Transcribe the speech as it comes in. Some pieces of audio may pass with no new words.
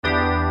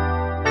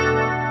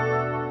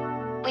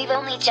we've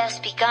only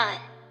just begun.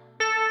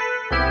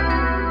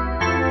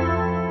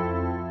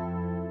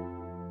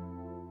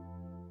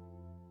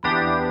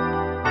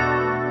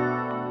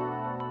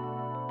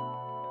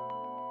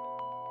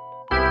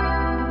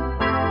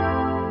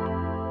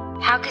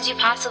 How could you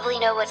possibly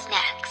know what's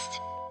next?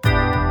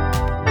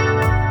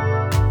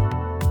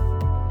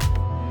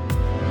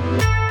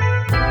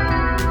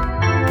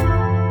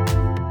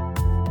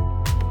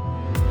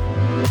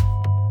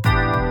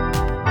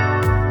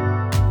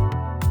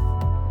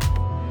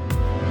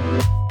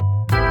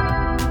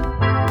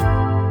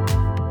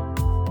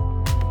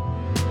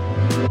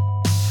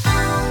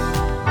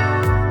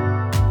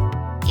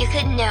 You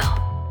couldn't know.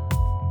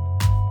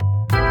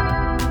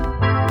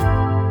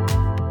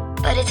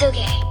 But it's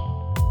okay.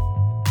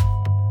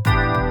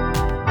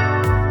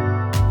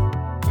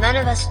 None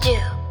of us do.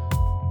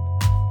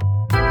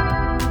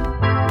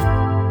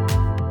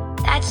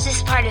 That's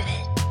just part of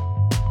it.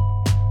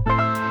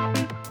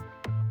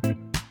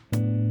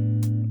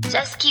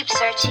 Just keep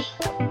searching.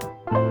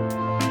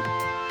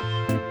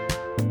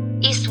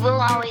 East will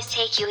always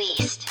take you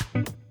east.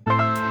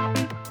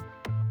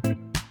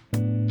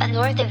 But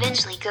north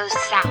eventually goes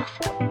south.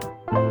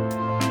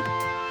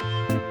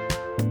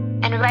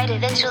 And right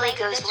eventually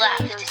goes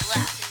left.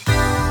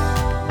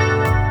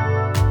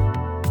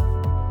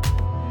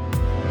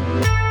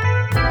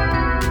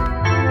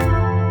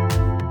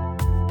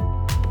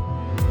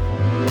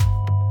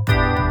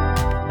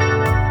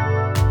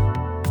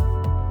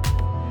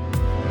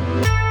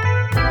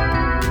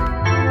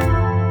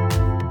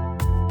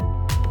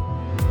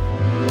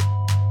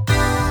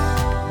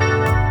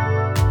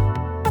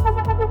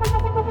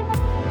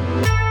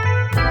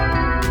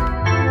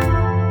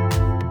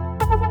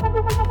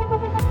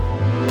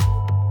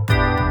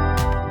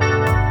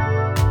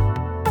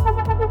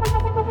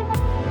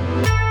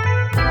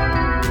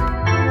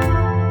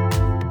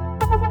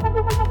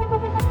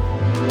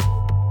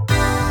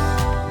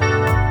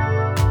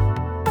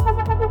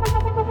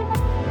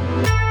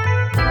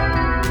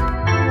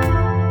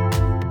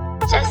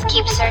 Just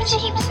keep searching,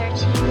 keep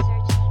searching.